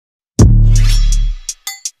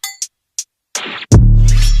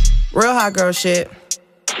Real hot girl shit.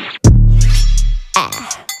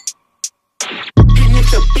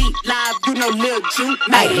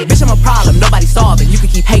 Hey, bitch, I'm a problem, nobody solving. You can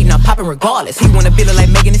keep hating, I'm popping regardless. He wanna be like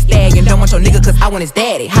Megan Thee Stallion. Don't want your nigga cause I want his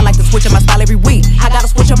daddy. I like to switch up my style every week. I gotta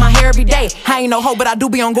switch up my hair every day. I ain't no hoe, but I do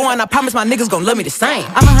be on going. I promise my niggas gon' love me the same.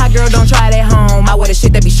 I'm a hot girl, don't try it at home. I wear the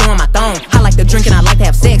shit that be showing my thong. I like to drink and I like to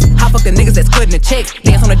have sex. I fuck the niggas that's cutting the checks.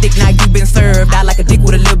 Dance on the dick, now you been served. I like a dick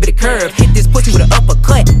with a little bit of curve. Hit this pussy with an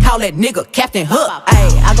uppercut. Call that nigga Captain Hook.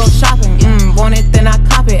 Ayy, I go shopping, want it, then I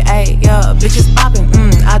cop it. Ayy, yeah, bitches popping,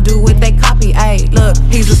 I do what they copy. Ayy, look,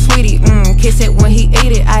 he's a sweetie, kiss it when he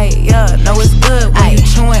eat it. Ayy, yeah, know it's good when you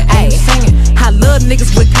chewing, ayy, singing. I love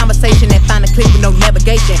niggas with conversation that find a clip with no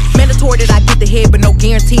navigation. Mandatory that I get the head, but no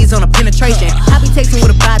guarantees on a penetration. I be texting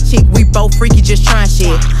with a bi chick, we both freaky, just trying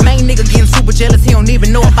shit. Main nigga getting super jealous, he don't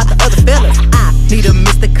even know about the other fellas. I need a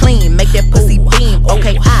Mr. Clean, make that pussy beam.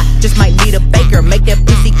 Okay, I just might need a baker, make that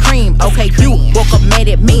pussy cream. Okay, you woke up mad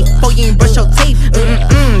at me, before you ain't brush your teeth.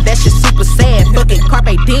 That shit super sad, fucking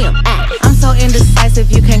carpe diem. I'm so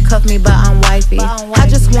indecisive, you can cuff me, but I'm wifey. I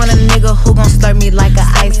just want a nigga who gon' slurp me like a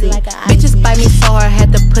icy. Bitches bite me so hard,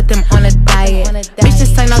 had to put them on a diet. Bitch,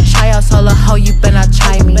 this ain't no tryout, so la hoe, you better not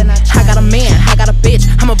try me. I got a man, I got a bitch,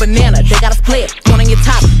 I'm a banana, they got a split. One on your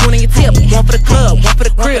top, one on your tip, one for the club, one for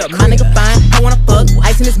the crib. My nigga fine, I wanna fuck,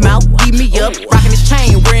 ice in his mouth, eat me up, rockin' his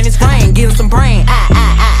chain, wearing his ring, getting some brain.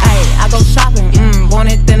 I go shopping,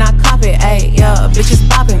 want it, then I cop it. Ayy, yeah, bitches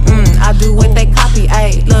popping, I do what they copy.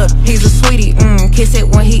 Ayy, look, he's a sweetie, kiss it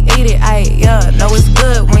when he eat it. Ayy, yeah, know it's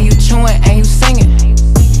good when you chewing and you singing.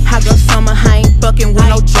 I go summer, I ain't fucking with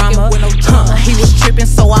no drama. He was tripping,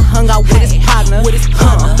 so I hung out with his partner.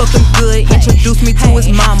 Fuck him good, introduced me to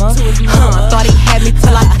his mama. Thought he had me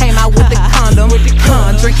till I came out with the condom.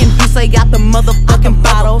 Drinking Thee Stallion out the motherfucking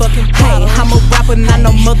bottle. Hey, I'm a rapper, not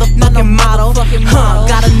no motherfucking model.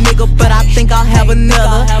 Got a nigga, but I think I'll have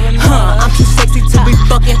another. I'm too sexy to be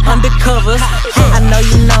fucking undercover. I know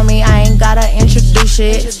you know me, I ain't gotta introduce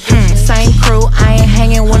shit. Same crew, I ain't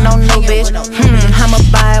hanging with no new bitch. I'ma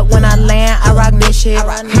buy it when I land, I rock this shit.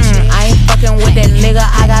 I ain't fucking with that nigga,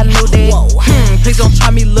 I got new dick. Please don't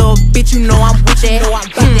try me, little bitch, you know I'm with that.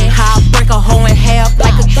 How I break a hoe in half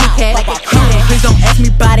like a Kit Kat. Please don't ask me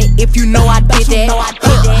about it if you know I did that.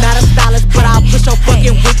 Not a stylist, but I'll push your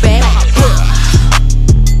fucking whip back.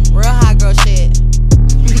 Real hot girl shit.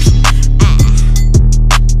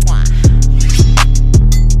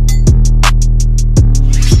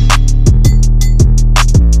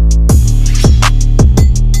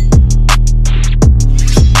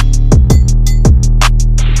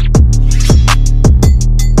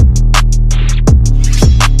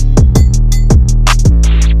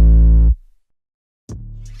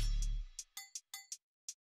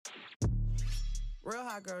 Real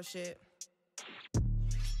hot girl shit.